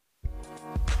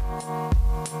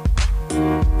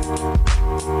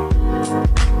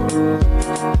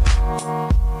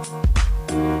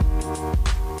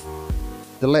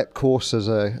The lap courses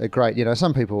are great. You know,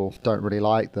 some people don't really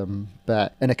like them,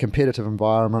 but in a competitive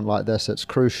environment like this, it's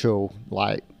crucial.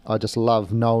 Like, I just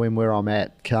love knowing where I'm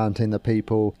at, counting the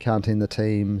people, counting the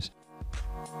teams.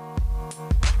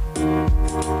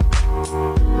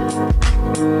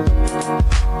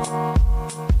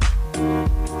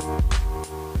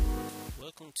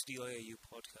 Welcome to the IAU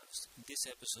podcast. In this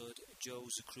episode, Joe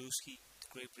Zakrzewski, the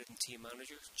Great Britain team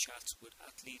manager, chats with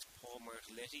athlete Paul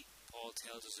Martelletti. Paul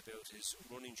tells us about his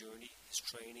running journey, his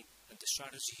training, and the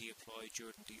strategy he applied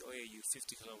during the IAU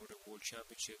 50km World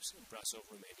Championships in Brasov,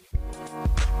 Romania.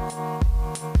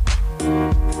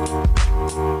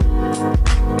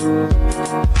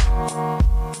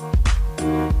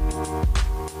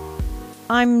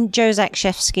 I'm Joe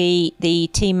Zakrzewski, the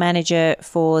team manager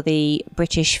for the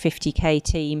British 50k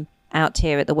team out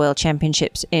here at the World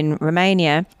Championships in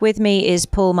Romania. With me is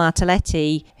Paul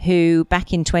Martelletti, who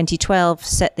back in 2012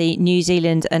 set the New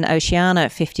Zealand and Oceania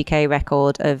 50k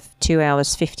record of 2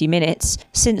 hours 50 minutes.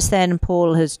 Since then,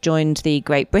 Paul has joined the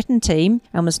Great Britain team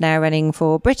and was now running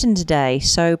for Britain today.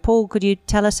 So, Paul, could you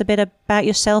tell us a bit about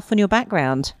yourself and your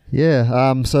background?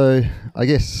 Yeah, so I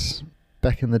guess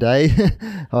back in the day,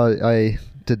 I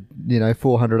did,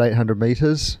 400, 800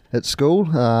 metres at school,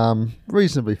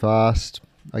 reasonably fast,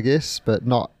 I guess, but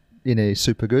not,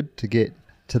 super good to get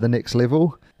to the next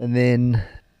level. And then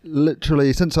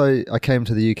literally since I came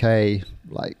to the UK,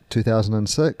 like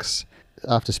 2006,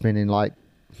 after spending 8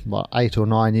 or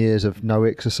 9 years of no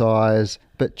exercise,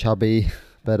 a bit chubby,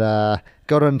 but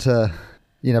got into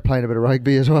playing a bit of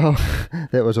rugby as well.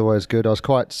 That was always good. I was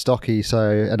quite stocky,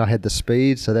 and I had the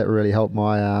speed, so that really helped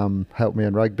me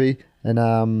in rugby.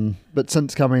 And but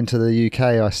since coming to the UK,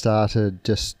 I started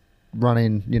just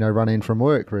running from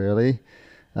work really,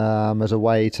 as a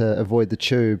way to avoid the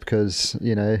tube, because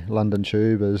London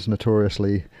Tube is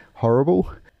notoriously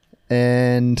horrible.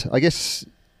 And I guess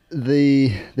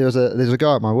there's a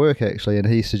guy at my work actually, and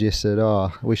he suggested,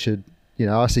 we should,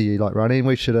 I see you like running,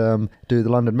 we should do the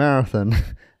London Marathon.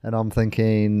 And I'm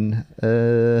thinking,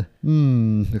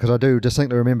 because I do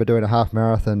distinctly remember doing a half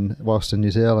marathon whilst in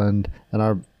New Zealand, and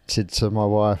I said to my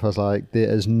wife, I was like, there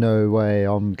is no way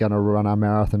I'm going to run a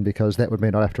marathon, because that would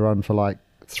mean I'd have to run for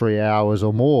 3 hours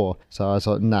or more. So I was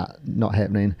like, nah, not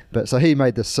happening. But so he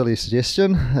made this silly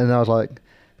suggestion, and I was like,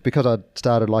 because I'd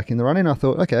started liking the running, I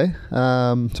thought, okay.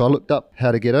 So I looked up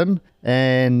how to get in,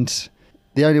 and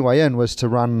the only way in was to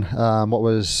run what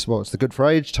was the good for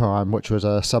age time, which was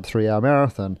a sub 3 hour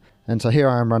marathon. And so here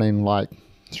I am running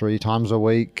 3 times a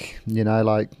week,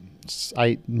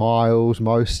 8 miles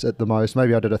at the most.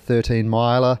 Maybe I did a 13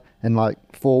 miler, and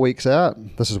 4 weeks out,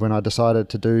 this is when I decided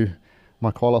to do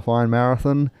my qualifying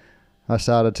marathon. I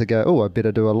started to go, I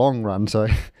better do a long run. So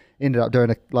I ended up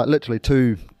doing literally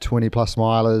 2 20 plus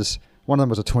milers. One of them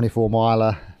was a 24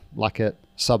 miler, at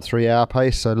sub 3 hour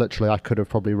pace. So literally I could have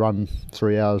probably run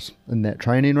 3 hours in that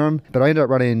training run. But I ended up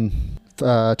running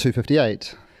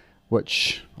 2:58,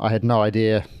 which I had no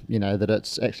idea, that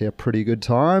it's actually a pretty good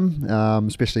time,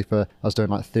 especially I was doing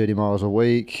 30 miles a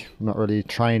week, not really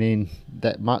training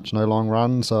that much, no long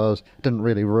runs, so I didn't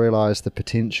really realise the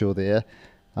potential there.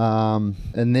 And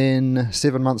then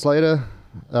 7 months later,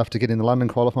 after getting the London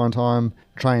qualifying time,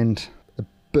 trained a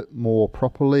bit more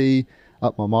properly,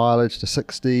 up my mileage to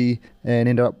 60, and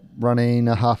ended up running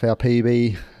a half-hour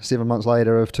PB 7 months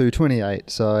later of 2:28.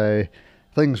 So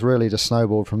things really just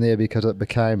snowballed from there, because it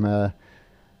became a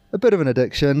bit of an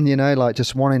addiction,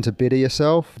 just wanting to better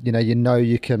yourself.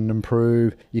 You can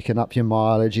improve, you can up your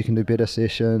mileage, you can do better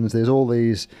sessions. There's all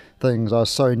these things. I was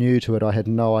so new to it, I had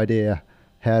no idea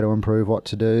how to improve, what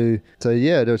to do. So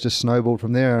yeah, it was just snowballed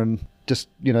from there, and just,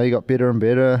 you got better and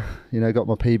better. Got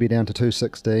my PB down to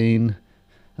 2:16.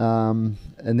 And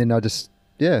then I just,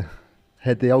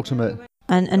 had the ultimate.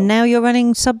 And now you're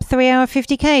running sub 3 hour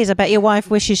 50Ks. I bet your wife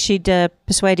wishes she'd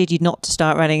persuaded you not to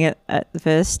start running it at the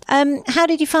first. How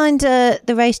did you find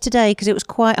the race today? Because it was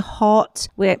quite hot.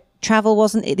 Travel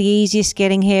wasn't the easiest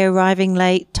getting here, arriving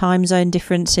late, time zone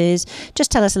differences.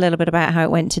 Just tell us a little bit about how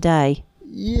it went today.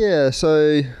 Yeah,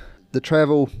 so the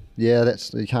travel,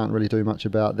 you can't really do much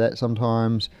about that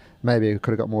sometimes. Maybe I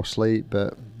could have got more sleep,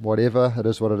 but whatever. It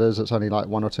is what it is. It's only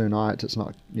 1 or 2 nights. It's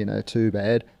not, too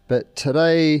bad. But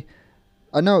today,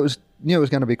 I knew it was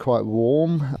going to be quite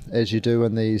warm, as you do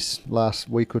in these last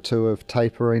week or two of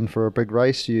tapering for a big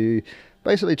race. You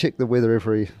basically check the weather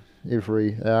every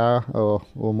hour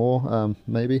or more,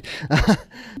 maybe.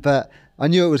 But I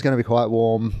knew it was going to be quite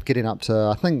warm, getting up to,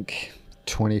 I think,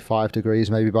 25 degrees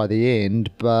maybe by the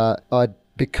end. But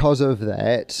because of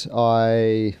that,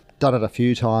 I done it a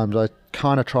few times. I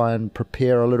kind of try and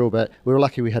prepare a little bit. We were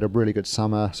lucky we had a really good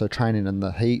summer, so training in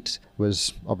the heat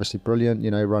was obviously brilliant.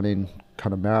 Running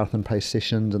kind of marathon pace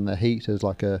sessions in the heat is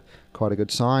like quite a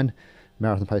good sign.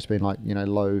 Marathon pace being like,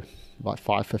 low, like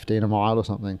 5:15 a mile or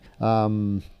something.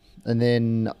 And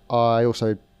then I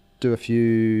also do a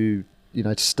few,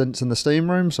 stints in the steam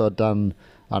room. So I'd done,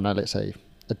 I don't know, let's say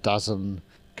a dozen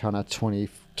kind of 20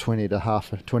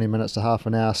 minutes to half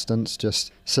an hour stints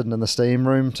just sitting in the steam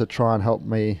room to try and help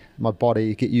my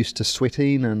body get used to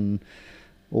sweating and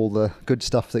all the good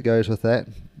stuff that goes with that.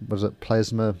 Was it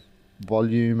plasma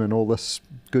volume and all this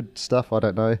good stuff? I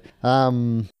don't know.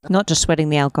 Not just sweating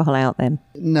the alcohol out then.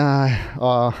 No,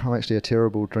 I'm actually a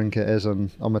terrible drinker, as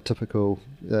in I'm a typical,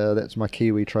 that's my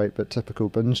Kiwi trait, but typical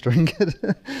binge drinker.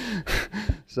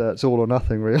 So it's all or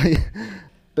nothing really.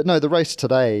 But no, the race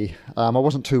today, I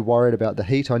wasn't too worried about the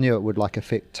heat. I knew it would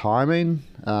affect timing.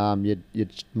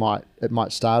 It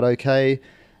might start okay,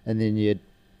 and then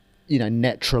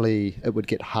naturally it would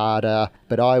get harder.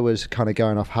 But I was kind of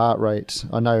going off heart rate.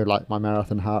 I know my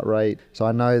marathon heart rate, so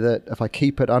I know that if I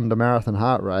keep it under marathon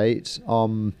heart rate,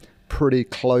 I'm pretty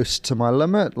close to my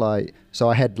limit. So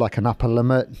I had an upper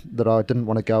limit that I didn't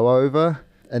want to go over.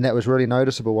 And that was really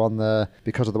noticeable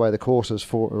because of the way the course is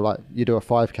you do a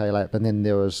 5k lap and then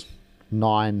there was a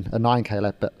 9k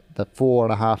lap, but the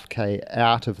 4.5k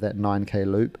out of that 9k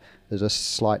loop is a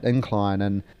slight incline.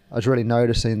 And I was really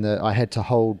noticing that I had to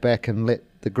hold back and let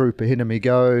the group ahead of me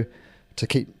go to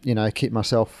keep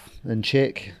myself in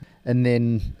check. And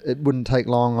then it wouldn't take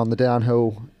long on the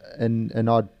downhill and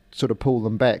I'd sort of pull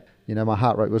them back. My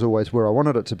heart rate was always where I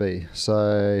wanted it to be.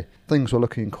 So things were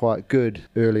looking quite good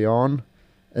early on.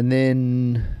 And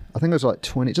then I think it was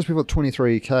just before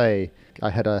 23k, I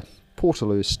had a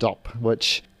Portaloo stop,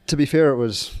 which, to be fair,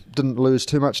 didn't lose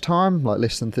too much time,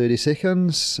 less than 30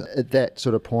 seconds. At that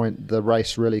sort of point, the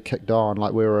race really kicked on.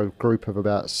 We were a group of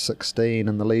about 16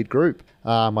 in the lead group.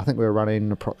 I think we were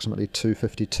running approximately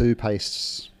 2:52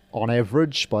 pace on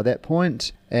average by that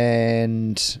point,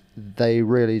 and they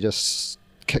really just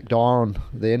kicked on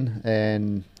then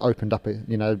and opened up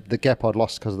the gap I'd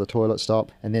lost because of the toilet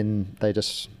stop, and then they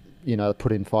just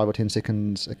put in 5 or 10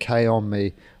 seconds a K on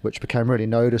me, which became really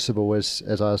noticeable as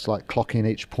I was clocking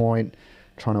each point,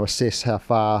 trying to assess how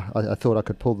far I thought I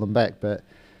could pull them back, but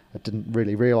I didn't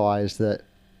really realise that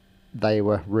they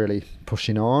were really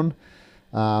pushing on.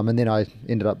 And then I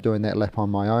ended up doing that lap on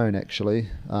my own actually,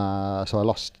 so I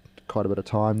lost quite a bit of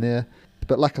time there,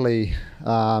 but luckily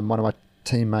one of my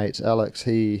teammates, Alex,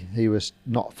 he was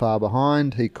not far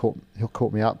behind. He caught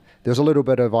me up. There was a little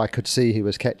bit of, I could see he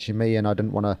was catching me and I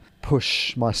didn't want to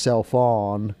push myself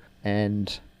on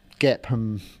and gap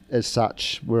him as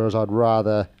such, whereas I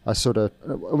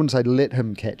wouldn't say let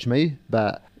him catch me,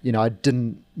 but I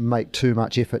didn't make too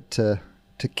much effort to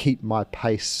keep my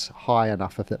pace high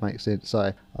enough, if that makes sense.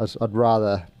 So I'd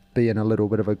rather be in a little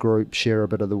bit of a group, share a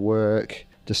bit of the work,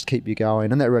 just keep you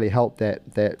going, and that really helped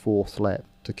that fourth lap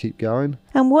to keep going.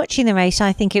 And watching the race,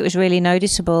 I think it was really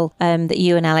noticeable that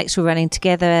you and Alex were running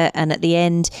together, and at the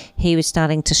end he was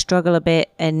starting to struggle a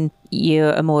bit, and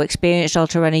you're a more experienced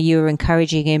ultra runner, you were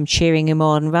encouraging him, cheering him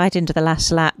on. Right into the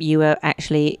last lap you were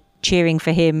actually cheering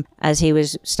for him as he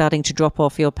was starting to drop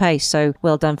off your pace, so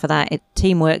well done for that.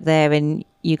 Teamwork there, and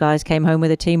you guys came home with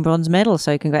a team bronze medal,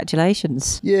 so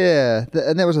congratulations. Yeah,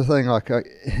 and that was the thing,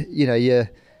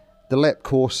 the lap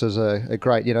courses are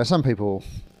great. Some people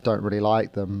don't really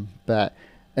like them, but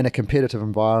in a competitive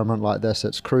environment like this,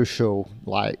 it's crucial.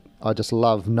 I just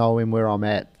love knowing where I'm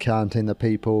at, counting the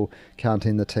people,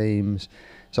 counting the teams.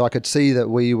 So I could see that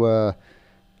we were,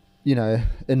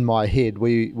 in my head,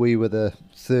 we were the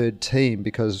third team,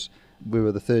 because we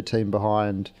were the third team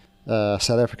behind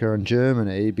South Africa and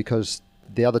Germany, because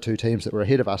the other two teams that were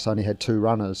ahead of us only had 2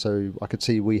 runners. So I could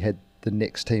see we had the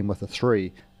next team with a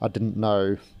 3. I didn't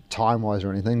know time-wise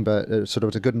or anything, but it was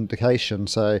a good indication.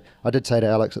 So I did say to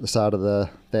Alex at the start of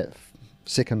that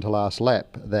second to last lap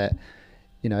that,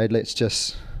 let's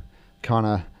just kind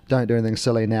of don't do anything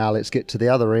silly now. Let's get to the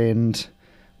other end.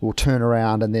 We'll turn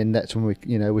around, and then that's when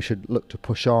we should look to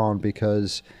push on,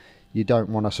 because you don't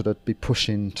want to be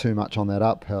pushing too much on that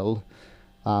uphill.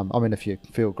 If you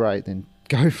feel great, then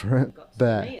go for it.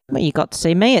 But you got to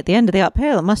see me at the end of the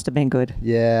uphill. It must have been good.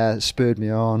 Yeah, it spurred me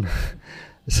on.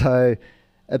 So.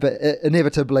 But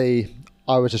inevitably,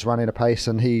 I was just running a pace,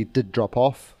 and he did drop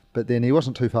off. But then he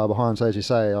wasn't too far behind. So as you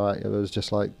say, it was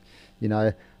just I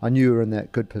knew we were in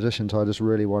that good position. So I just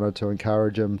really wanted to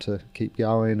encourage him to keep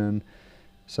going. And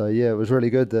so it was really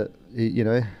good that he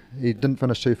didn't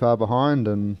finish too far behind.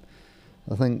 And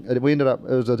I think we ended up,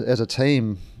 as a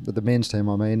team, the men's team.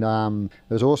 It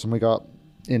was awesome. We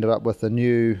ended up with a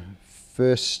new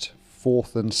first,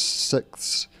 fourth and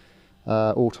sixth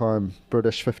all-time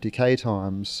British 50k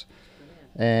times,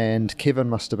 and Kevin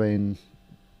must have been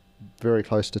very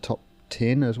close to top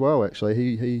 10 as well. Actually,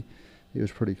 he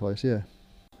was pretty close. Yeah.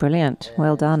 Brilliant.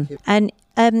 Well done. And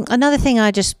another thing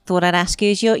I just thought I'd ask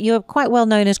you is you're quite well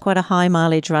known as quite a high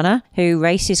mileage runner who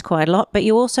races quite a lot, but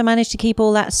you also managed to keep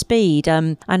all that speed.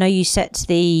 I know you set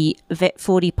the VET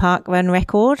 40 park run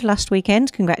record last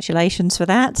weekend. Congratulations for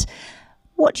that.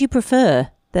 What do you prefer?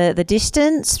 The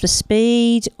distance, the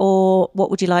speed, or what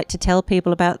would you like to tell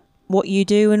people about what you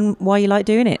do and why you like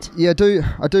doing it? Yeah,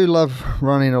 I do love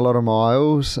running a lot of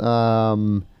miles.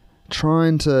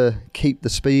 Trying to keep the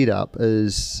speed up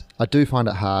I do find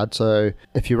it hard. So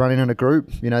if you're running in a group,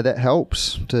 that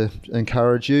helps to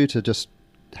encourage you to just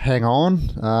hang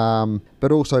on.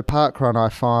 But also parkrun,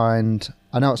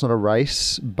 I know it's not a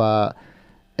race, but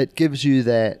it gives you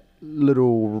that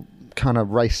little kind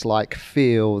of race-like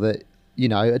feel that,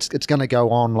 it's going to go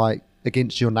on like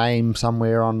against your name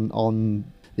somewhere on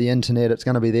the internet. It's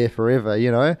going to be there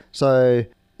forever, So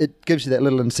it gives you that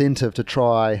little incentive to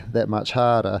try that much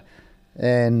harder.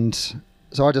 And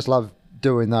so I just love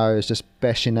doing those, just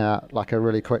bashing out like a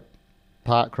really quick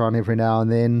park run every now and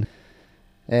then.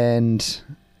 And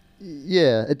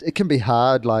yeah, it can be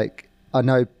hard. Like, I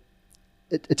know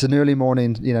it's an early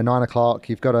morning, 9 o'clock.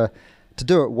 You've got to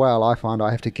do it well. I find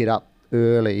I have to get up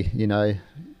early,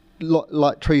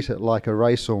 like treat it like a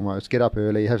race almost. Get up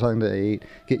early, have something to eat,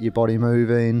 get your body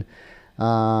moving.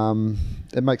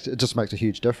 It just makes a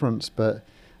huge difference. But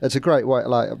it's a great way.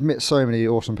 Like, I've met so many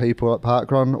awesome people at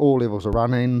parkrun, all levels of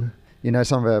running.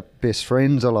 Some of our best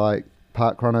friends are like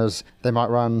park runners. They might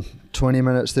run 20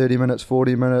 minutes, 30 minutes,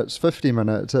 40 minutes, 50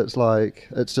 minutes.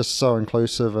 It's just so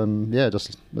inclusive, and yeah,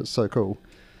 it's so cool.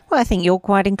 Well, I think you're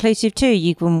quite inclusive too.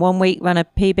 You can one week run a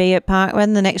PB at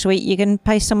parkrun, the next week you can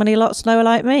pace somebody a lot slower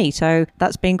like me. So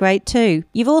that's been great too.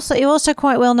 You're also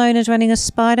quite well known as running a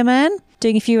Spider-Man,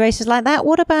 doing a few races like that.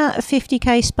 What about a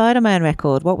 50k Spider-Man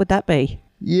record? What would that be?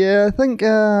 Yeah, I think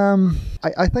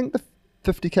I think the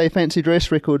 50k fancy dress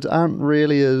records aren't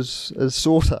really as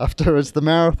sought after as the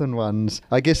marathon ones.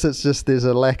 I guess it's just there's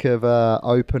a lack of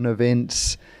open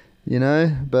events,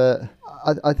 But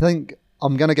I think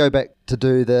I'm going to go back to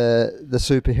do the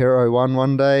superhero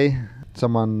one day.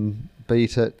 Someone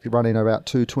beat it running about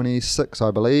 2:26, I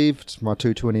believe. It's my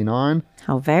 2:29.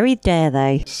 How very dare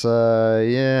they? So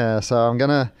yeah, I'm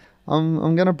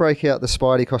gonna break out the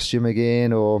Spidey costume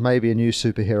again, or maybe a new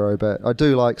superhero. But I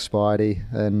do like Spidey,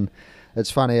 and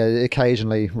it's funny.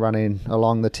 Occasionally running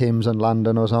along the Thames in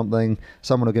London or something,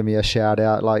 someone will give me a shout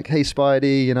out like, "Hey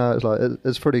Spidey," It's like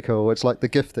it's pretty cool. It's like the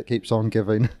gift that keeps on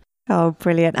giving. Oh,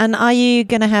 brilliant! And are you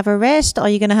going to have a rest? Are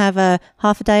you going to have a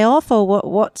half a day off, or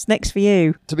what's next for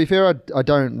you? To be fair, I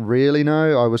don't really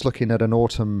know. I was looking at an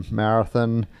autumn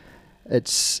marathon.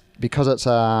 It's because it's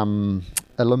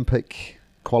Olympic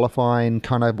qualifying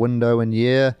kind of window and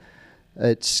year.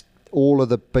 It's all of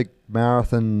the big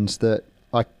marathons that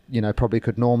I probably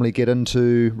could normally get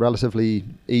into relatively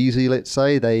easy, let's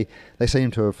say. They seem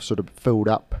to have sort of filled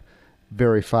up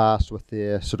very fast with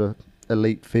their sort of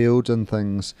elite fields and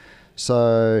things.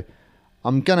 So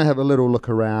I'm going to have a little look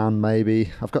around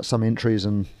maybe. I've got some entries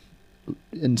in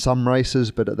some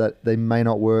races, but that they may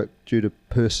not work due to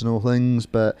personal things.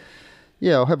 But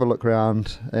yeah, I'll have a look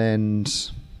around,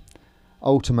 and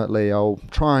ultimately I'll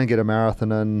try and get a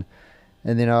marathon in,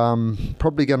 and then I'm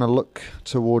probably going to look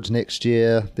towards next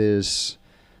year. There's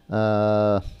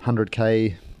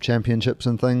 100k championships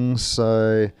and things,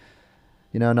 so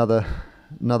another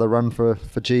run for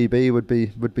GB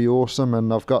would be awesome.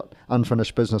 And I've got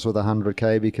unfinished business with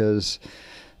 100k because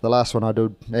the last one I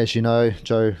did, as you know,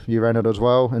 Joe, you ran it as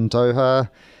well in Doha.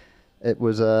 It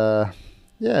was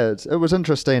it was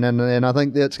interesting, and I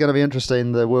think it's going to be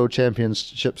interesting, the World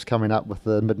Championships coming up with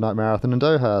the Midnight Marathon in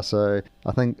Doha. So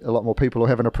I think a lot more people will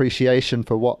have an appreciation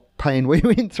for what pain we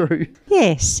went through.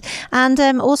 Yes, and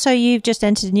also you've just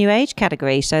entered a new age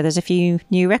category, so there's a few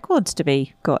new records to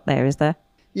be got there, is there?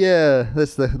 Yeah,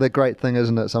 that's the great thing,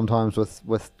 isn't it? Sometimes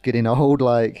with getting old,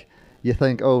 like you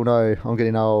think, oh no, I'm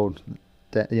getting old.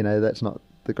 That's not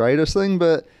the greatest thing,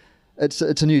 but it's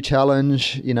a new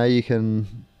challenge. You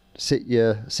can set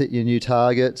your new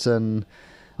targets, and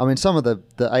I mean some of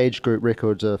the age group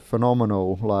records are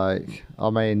phenomenal. Like, I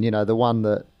mean, the one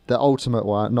that the ultimate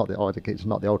one, it's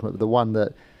not the ultimate, but the one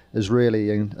that is really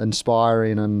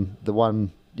inspiring, and the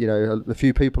one a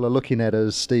few people are looking at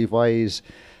is Steve Way's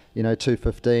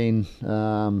 2:15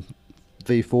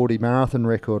 V40 marathon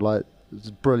record. Like, it's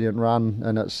a brilliant run,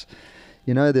 and it's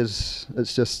it's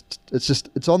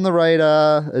on the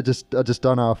radar. I just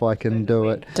don't know if I can do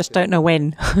it. Just don't know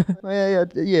when.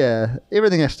 Yeah.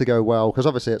 Everything has to go well because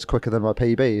obviously it's quicker than my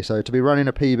PB. So to be running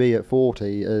a PB at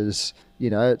 40 is,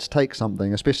 it takes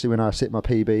something, especially when I set my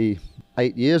PB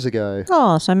 8 years ago.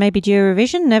 Oh, so maybe due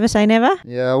revision, never say never?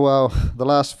 Yeah, well, the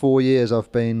last 4 years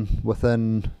I've been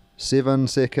within 7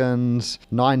 seconds,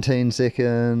 19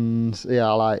 seconds,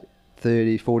 like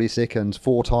 30, 40 seconds.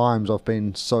 4 times I've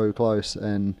been so close,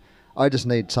 and I just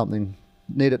need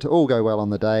it to all go well on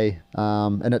the day,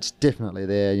 and it's definitely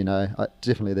there,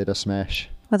 definitely there to smash.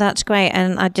 Well, that's great.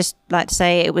 And I'd just like to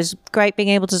say it was great being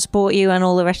able to support you and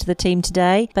all the rest of the team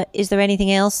today. But is there anything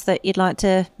else that you'd like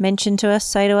to mention to us,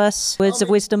 say to us, words of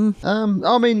wisdom? It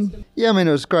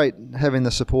was great having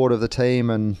the support of the team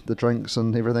and the drinks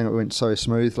and everything. It went so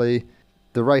smoothly.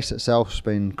 The race itself's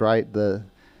been great. The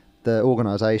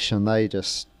organisation, they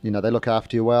just, they look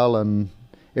after you well, and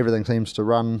everything seems to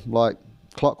run like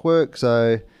clockwork.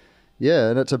 So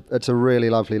yeah, and it's a really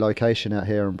lovely location out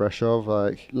here in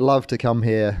Brasov. Love to come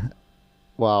here.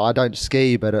 Well, I don't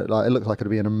ski, but it looks like it'd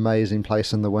be an amazing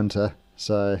place in the winter.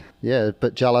 So yeah, a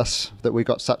bit jealous that we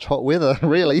got such hot weather,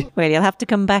 really. Well, you'll have to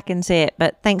come back and see it.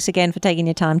 But thanks again for taking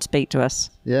your time to speak to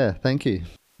us. Yeah, thank you.